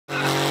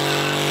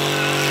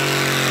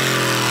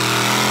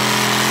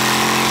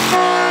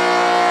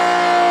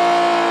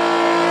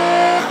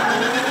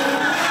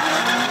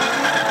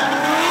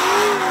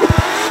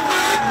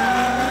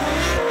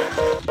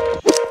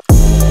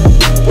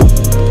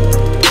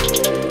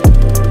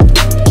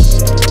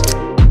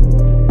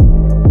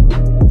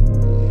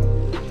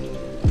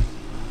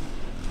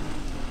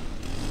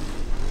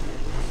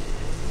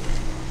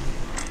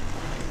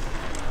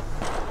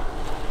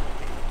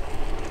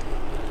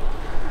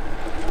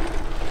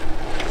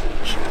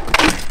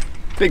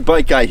Big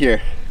bike guy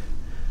here.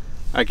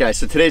 Alright guys,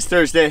 so today's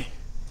Thursday.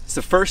 It's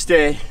the first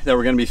day that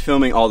we're going to be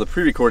filming all the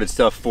pre-recorded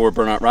stuff for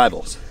Burnout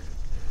Rivals.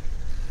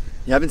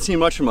 You haven't seen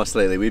much from us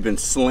lately. We've been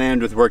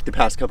slammed with work the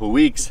past couple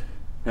weeks.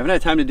 We haven't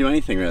had time to do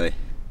anything really.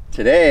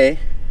 Today,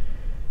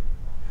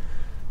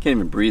 can't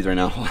even breathe right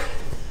now.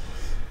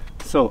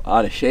 So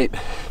out of shape.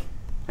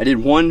 I did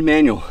one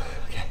manual.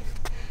 Okay.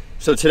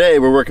 So today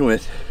we're working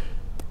with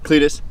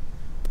Cleetus,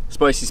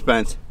 Spicy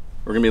Spence.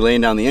 We're gonna be laying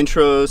down the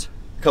intros,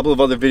 a couple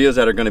of other videos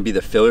that are gonna be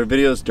the filler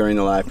videos during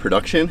the live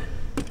production.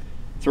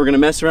 So we're gonna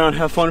mess around,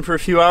 have fun for a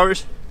few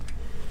hours,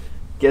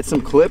 get some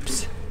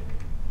clips.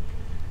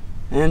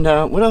 And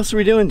what else are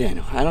we doing,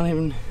 Daniel? I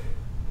don't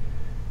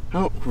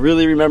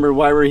really remember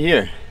why we're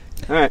here.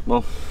 All right,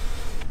 well,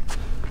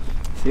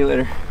 see you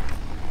later.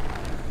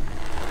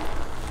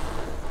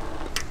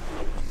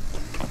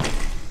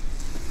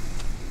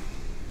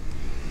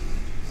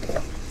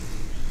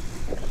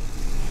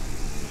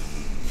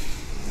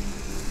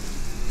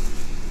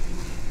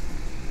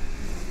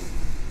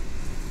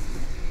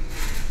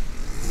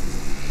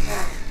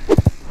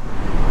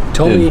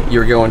 You told me you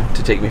were going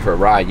to take me for a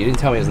ride. You didn't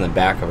tell me I was in the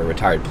back of a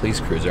retired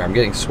police cruiser. I'm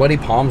getting sweaty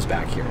palms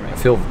back here. I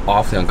feel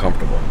awfully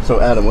uncomfortable. So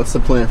Adam, what's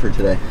the plan for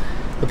today?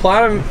 The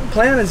plan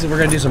is we're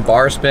gonna do some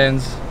bar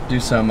spins,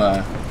 do some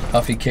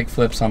huffy kick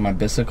flips on my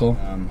bicycle.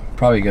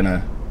 Probably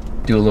gonna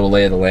do a little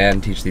lay of the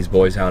land, teach these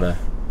boys how to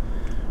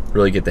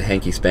really get the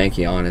hanky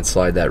spanky on and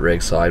slide that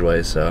rig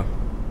sideways. So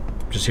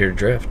I'm just here to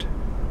drift.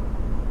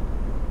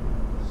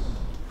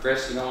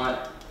 Chris, you know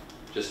what?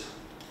 Just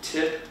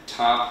tip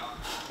top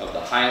of the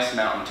highest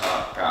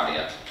mountaintop, proud of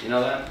you. You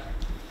know that?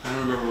 I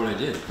don't remember what I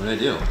did. What did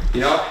I do?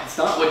 You know, it's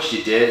not what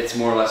you did, it's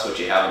more or less what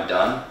you haven't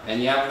done,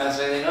 and you haven't messed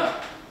anything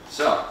up.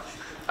 So,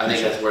 I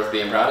think that's worth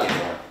being proud of you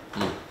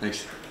for.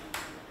 Thanks.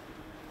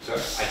 So,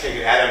 I take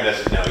it Adam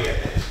doesn't know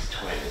yet that it's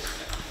twins.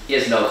 He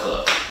has no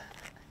clue.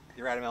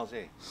 You're Adam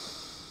LZ.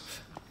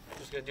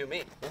 Just gonna do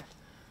me.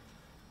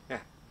 Yeah.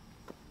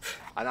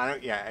 I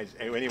don't, yeah,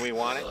 any way you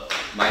want it?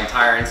 My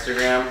entire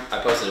Instagram, I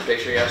posted a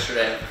picture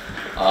yesterday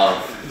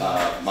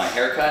of my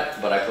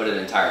haircut, but I put an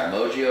entire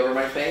emoji over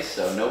my face,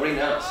 so nobody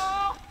knows.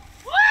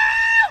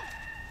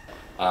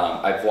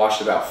 I've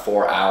watched about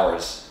 4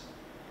 hours,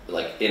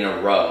 like in a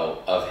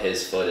row, of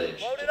his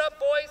footage. Load it up,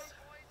 boys.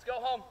 Let's go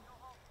home.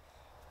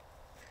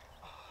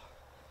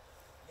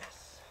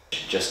 Yes.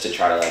 Just to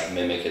try to like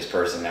mimic his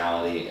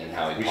personality and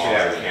how he. We should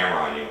have a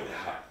camera on you.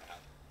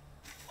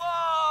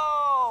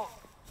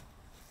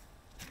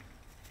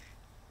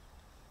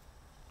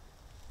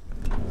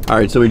 All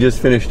right, so we just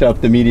finished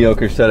up the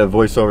mediocre set of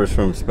voiceovers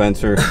from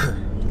Spencer.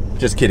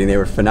 Just kidding, they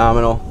were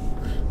phenomenal.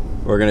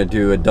 We're gonna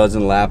do a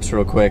dozen laps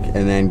real quick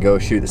and then go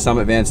shoot the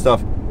Summit van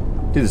stuff.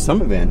 Dude, the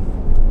Summit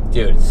van.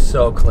 Dude, it's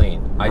so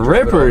clean. I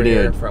drove it over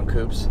here dude. from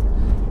Coops,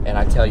 and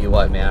I tell you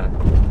what, man,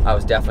 I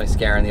was definitely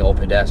scaring the old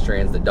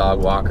pedestrians, the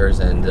dog walkers,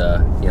 and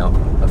you know,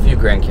 a few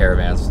Grand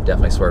Caravans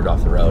definitely swerved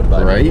off the road.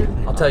 But right?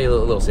 I'll tell you a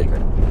little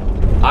secret.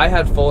 I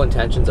had full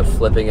intentions of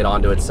flipping it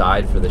onto its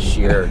side for the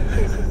sheer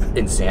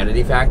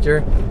insanity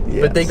factor,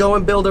 yes. But they go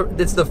and build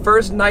it's the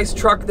first nice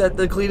truck that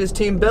the Cleetus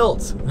team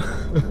built.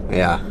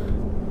 Yeah,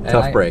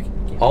 tough break.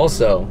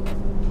 Also,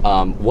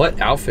 what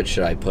outfit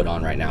should I put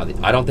on right now?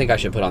 I don't think I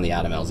should put on the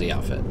Adam LZ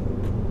outfit.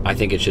 I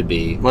think it should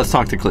be... Let's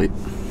talk to Cleet.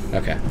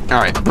 Okay. All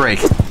right, break.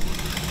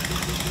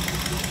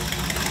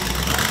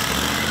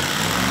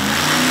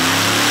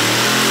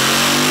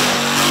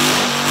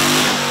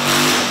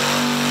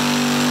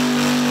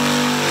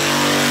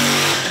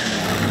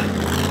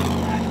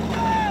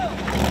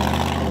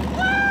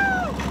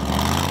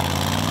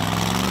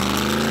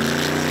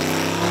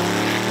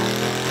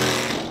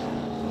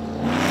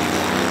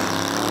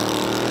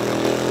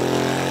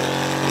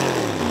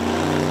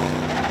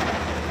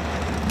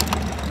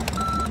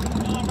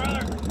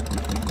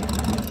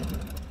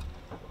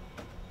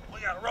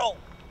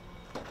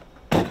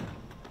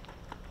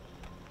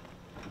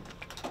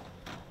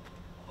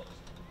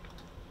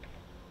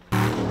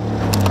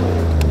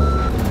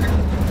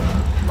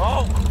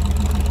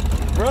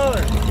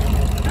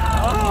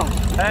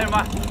 Hey,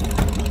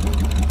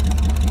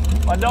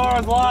 my door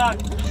is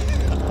locked.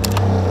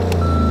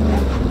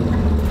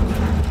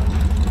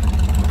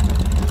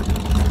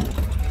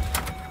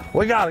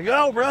 We gotta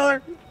go,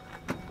 brother.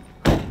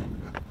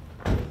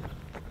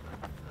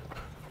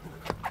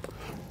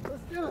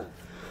 Let's do it. All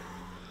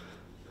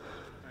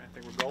right, I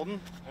think we're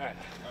golden. All right.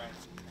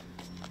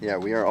 Yeah,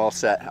 we are all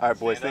set. All right,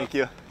 boys, thank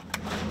you.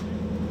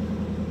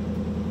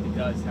 He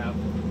does have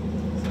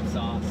some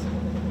sauce.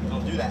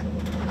 Don't do that.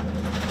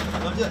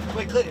 Don't do it.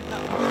 Wait, click it. No.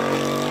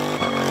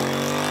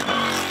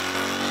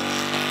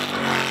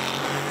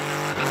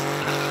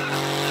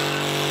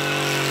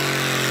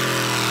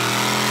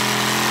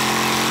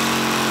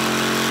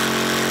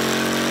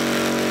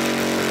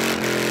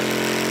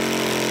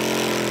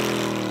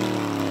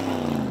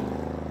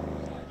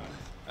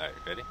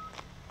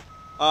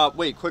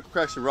 Wait, quick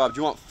question, Rob. Do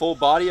you want full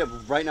body?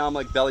 Right now I'm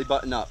like belly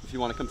button up. If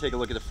you want to come take a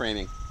look at the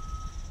framing.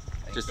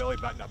 Just belly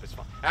button up is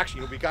fine.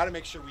 Actually, we got to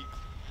make sure we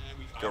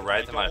Go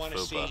right to my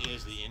FUPA.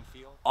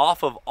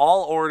 Off of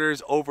all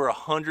orders over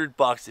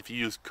 $100 if you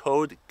use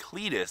code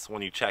Cleetus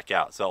when you check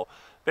out. So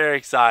very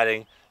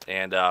exciting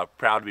and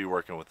proud to be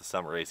working with the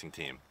Summit Racing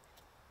team.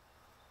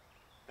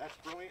 That's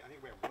brilliant. I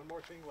think we have one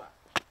more thing left,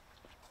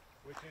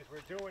 which is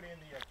we're doing in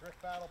the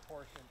drift battle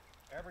portion.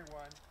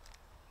 Everyone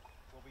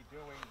will be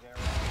doing their.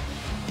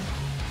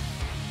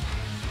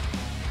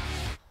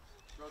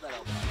 Throw that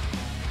out.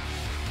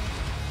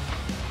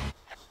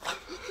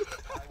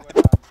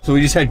 So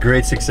we just had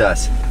great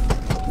success.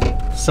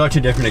 Such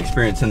a different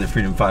experience than the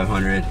Freedom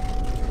 500.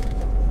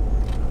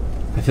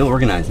 I feel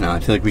organized now. I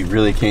feel like we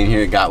really came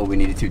here, got what we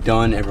needed to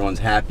done. Everyone's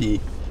happy.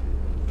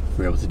 We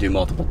were able to do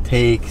multiple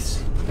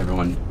takes.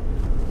 Everyone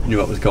knew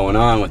what was going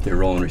on, what their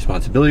role and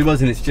responsibility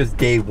was, and it's just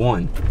day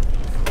one.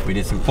 We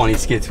did some funny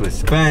skits with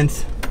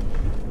Spence.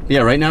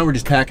 Yeah, right now we're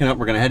just packing up.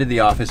 We're gonna head to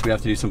the office. We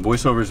have to do some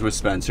voiceovers with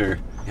Spencer.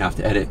 We have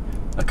to edit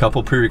a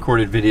couple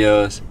pre-recorded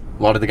videos.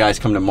 A lot of the guys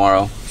come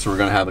tomorrow, so we're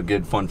gonna have a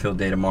good fun-filled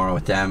day tomorrow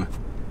with them.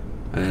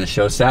 And then the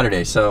show's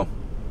Saturday. So,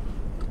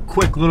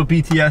 quick little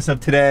BTS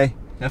of today.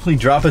 Definitely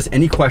drop us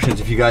any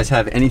questions if you guys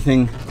have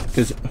anything,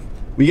 because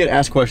we get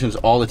asked questions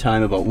all the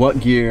time about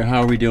what gear,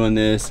 how are we doing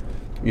this,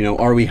 you know,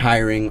 are we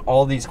hiring,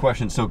 all these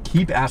questions. So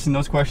keep asking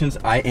those questions.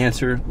 I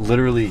answer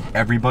literally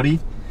everybody,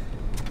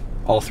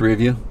 all three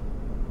of you.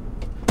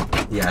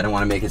 Yeah, I don't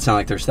want to make it sound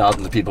like there's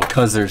thousands of people,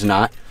 because there's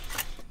not.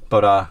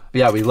 But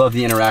yeah, we love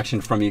the interaction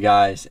from you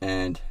guys,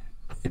 and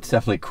it's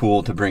definitely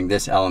cool to bring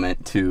this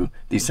element to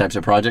these types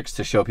of projects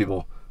to show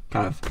people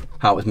kind of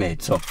how it was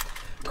made. So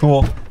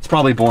cool. It's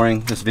probably boring.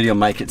 This video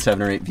might get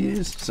 7 or 8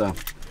 views. So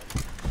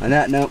on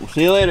that note, we'll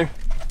see you later.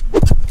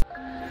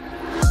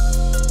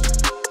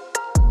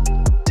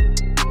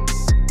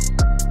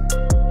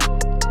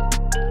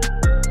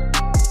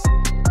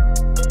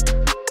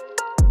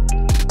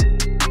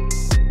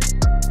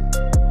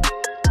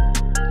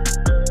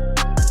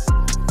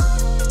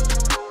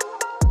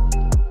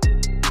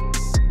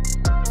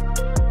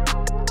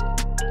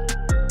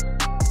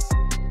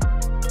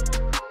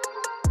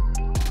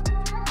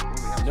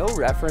 No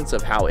reference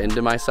of how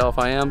into myself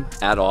I am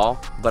at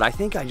all, but I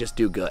think I just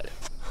do good.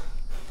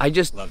 I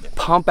just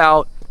pump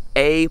out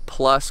A+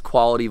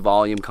 quality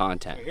volume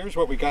content. Here's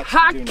what we got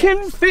to I do can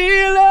next.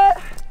 feel it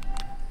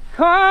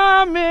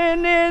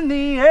coming in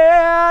the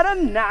air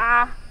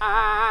tonight.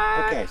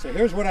 Okay, so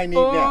here's what I need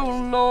Oh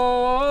next.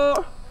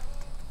 Lord.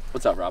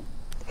 What's up, Rob?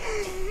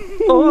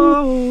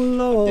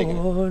 Oh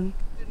digging Lord.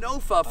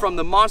 Nofa from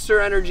the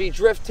Monster Energy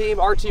Drift Team,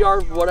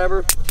 RTR,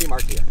 whatever. Team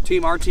RTR.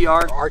 Team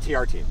RTR.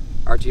 RTR team.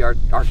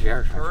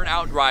 RTR.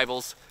 Burnout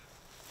Rivals.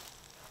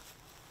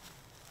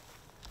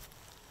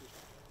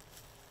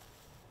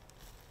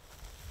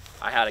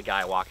 I had a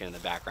guy walking in the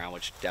background,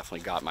 which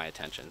definitely got my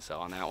attention. So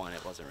on that one,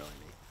 it wasn't really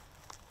me.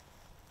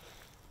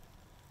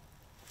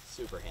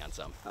 Super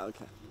handsome.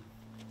 Okay.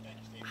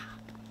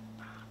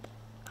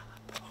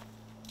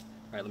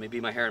 All right, let me be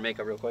my hair and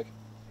makeup real quick.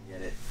 I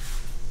get it.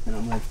 And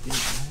I'm like, dude,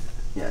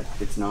 yeah,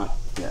 it's not.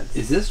 Yeah.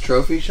 Is this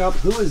Trophy Shop?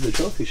 Who is the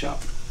Trophy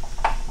Shop?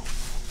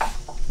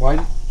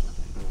 Why?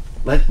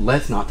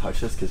 Let's not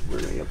touch this because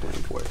we're gonna get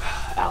blamed for it.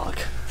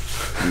 Alec.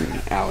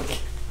 Alec.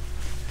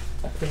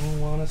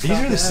 These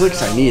are the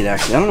slicks I need,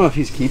 actually. I don't know if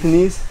he's keeping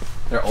these.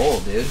 They're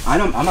old, dude.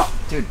 I'm not,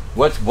 dude.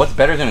 What's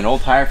better than an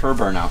old tire for a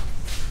burnout?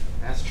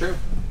 That's true.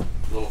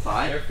 Little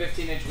thigh. They're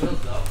 15-inch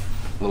wheels, though.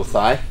 Little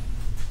thigh.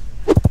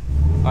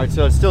 All right,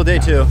 so it's still day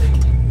 2.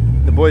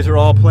 The boys are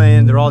all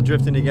playing. They're all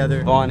drifting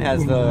together. Vaughn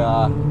has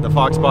the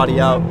Fox body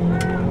out.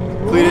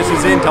 Cleetus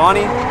is in.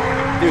 Donnie,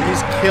 dude,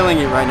 he's killing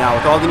it right now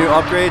with all the new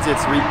upgrades.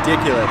 It's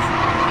ridiculous.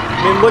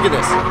 I mean, look at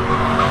this.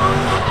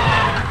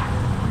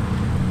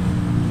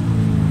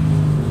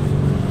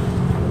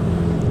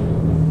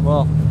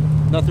 Well,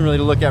 nothing really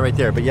to look at right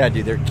there, but yeah,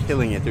 dude, they're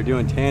killing it. They're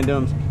doing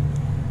tandems.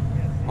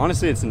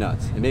 Honestly, it's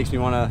nuts. It makes me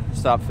want to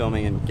stop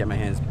filming and get my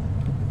hands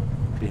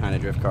behind a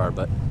drift car,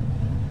 but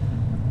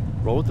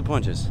roll with the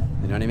punches.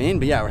 You know what I mean?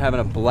 But yeah, we're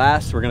having a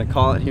blast. We're gonna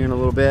call it here in a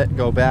little bit,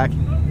 go back,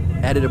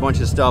 edit a bunch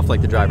of stuff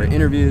like the driver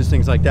interviews,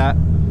 things like that.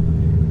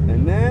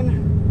 And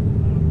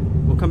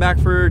then we'll come back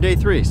for day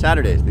 3,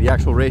 Saturdays, the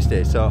actual race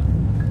day. So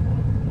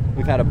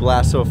we've had a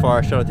blast so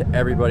far. Shout out to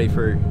everybody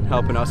for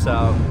helping us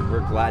out.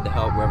 We're glad to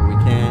help wherever we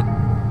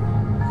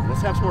can.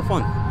 Let's have some more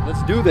fun.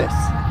 Let's do this.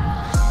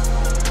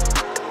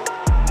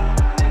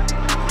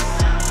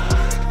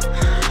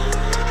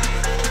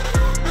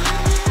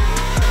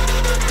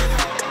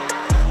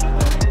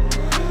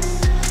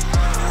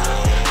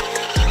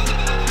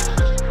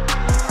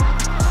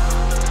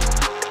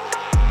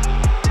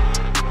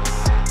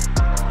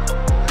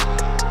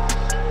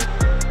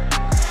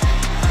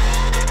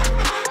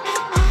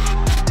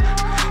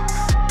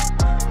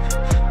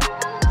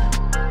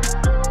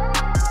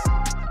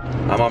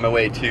 I'm on my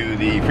way to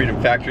the Freedom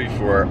Factory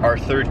for our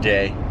 3rd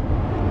day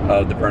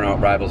of the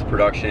Burnout Rivals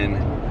production.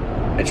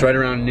 It's right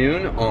around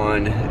noon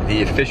on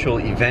the official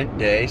event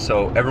day,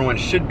 so everyone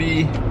should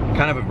be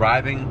kind of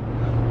arriving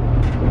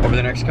over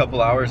the next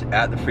couple hours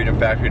at the Freedom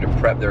Factory to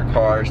prep their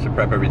cars, to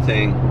prep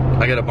everything.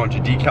 I got a bunch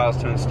of decals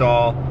to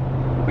install.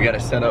 We We got to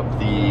set up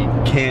the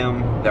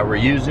cam that we're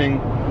using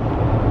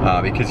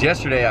because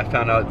yesterday I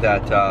found out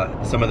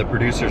that some of the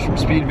producers from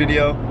Speed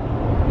Video,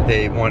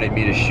 they wanted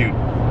me to shoot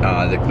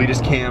the Cleetus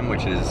cam,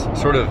 which is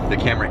sort of the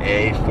camera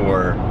A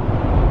for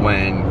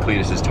when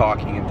Cleetus is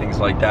talking and things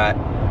like that.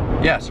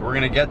 Yeah, so we're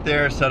gonna get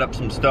there, set up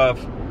some stuff,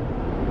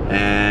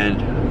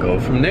 and go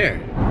from there.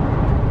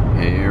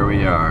 Here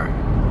we are,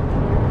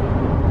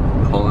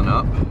 pulling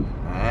up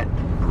at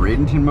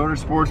Bradenton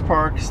Motorsports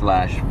Park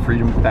 /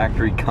 Freedom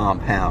Factory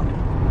compound.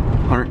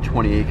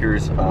 120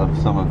 acres of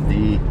some of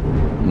the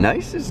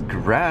nicest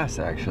grass,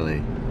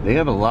 actually. They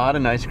have a lot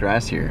of nice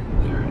grass here.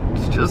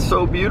 It's just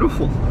so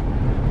beautiful.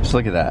 Just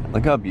look at that.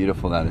 Look how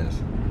beautiful that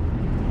is.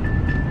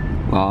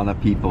 A lot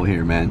of people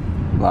here, man.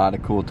 A lot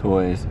of cool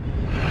toys.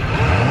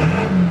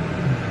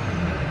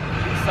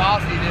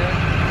 Saucy, dude.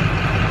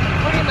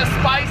 Putting the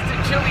spice to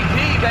chili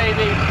pea,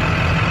 baby.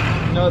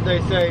 You know what they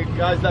say,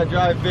 guys that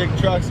drive big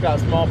trucks got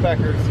small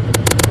peckers.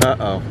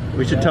 Uh-oh.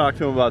 We should talk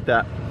to him about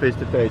that face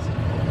to face.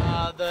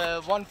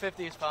 The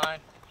 150 is fine.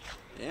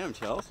 Damn,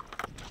 Chels.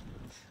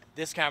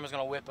 This camera's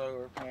gonna whip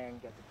over and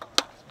get the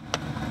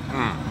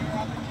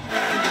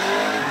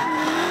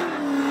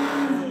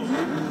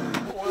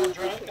Oil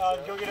drink,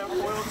 go get an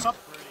oil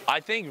something. I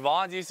think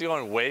Vaughn's used to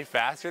going way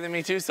faster than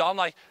me too, so I'm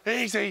like,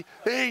 easy,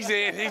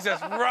 easy, and he's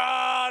just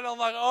run. I'm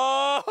like,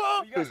 oh.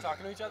 Are you guys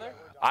talking to each other?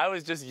 I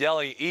was just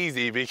yelling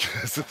easy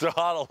because the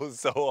throttle was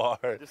so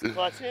hard. Just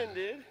clutch in,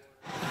 dude.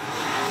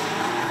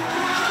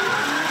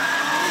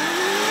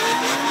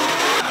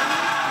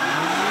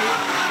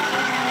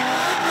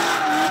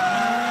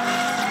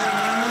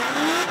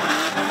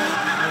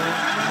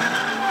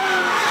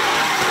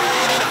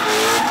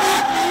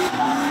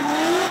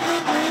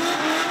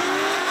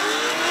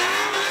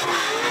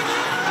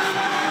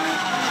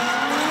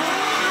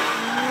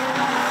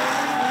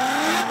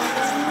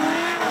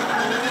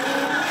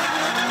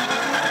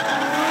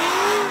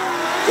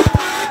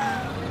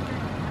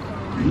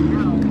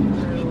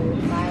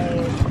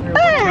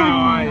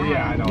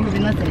 You've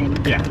been listening.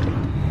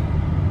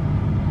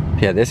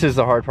 Yeah, this is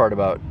the hard part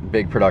about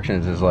big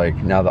productions is like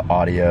now the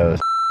audio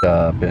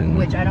up and...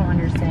 Which I don't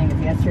understand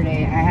because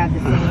yesterday I had the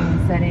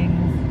same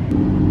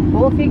settings. But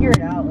we'll figure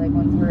it out like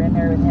once we're in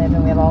there with him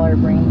and we have all our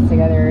brains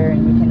together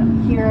and we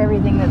can hear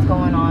everything that's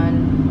going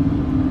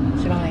on.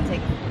 Should only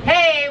take...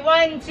 Hey,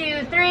 1,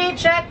 2, 3,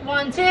 check,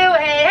 1, 2,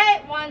 hey,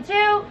 hey, 1, 2.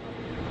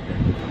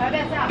 How'd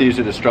that sound? These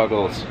are the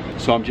struggles.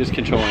 So I'm just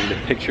controlling the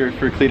picture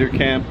for Cleetus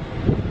cam.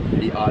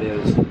 The audio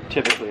is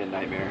typically a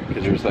nightmare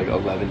because there's like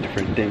 11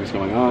 different things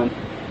going on.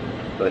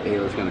 But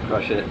Ayla's gonna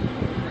crush it.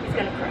 He's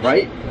gonna crush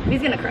right? it.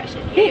 He's gonna crush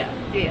it. Yeah,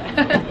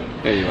 yeah.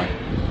 There you are.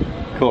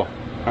 Cool.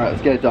 All right,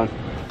 let's get it done.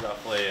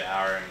 Roughly an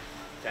hour and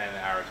 10, an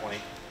hour 20.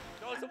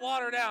 Throw some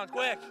water down,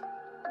 quick.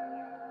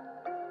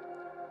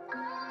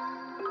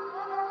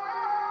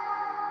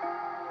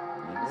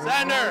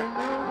 Sender.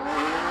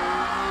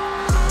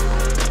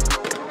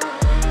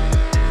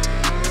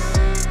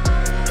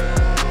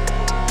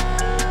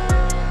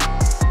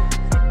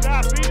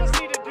 We just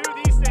need to do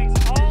these things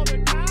all the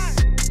time.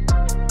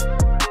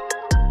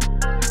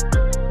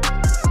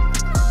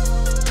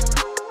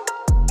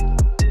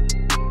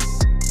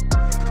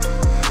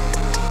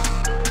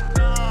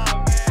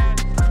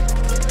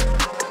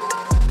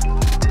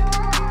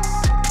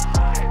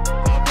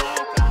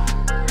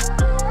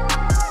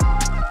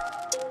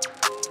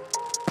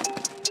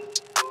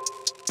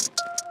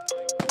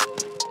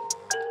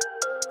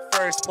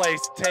 First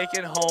place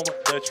taking home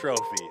the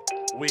trophy.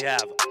 We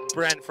have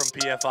Brent from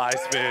PFI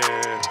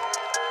Spin.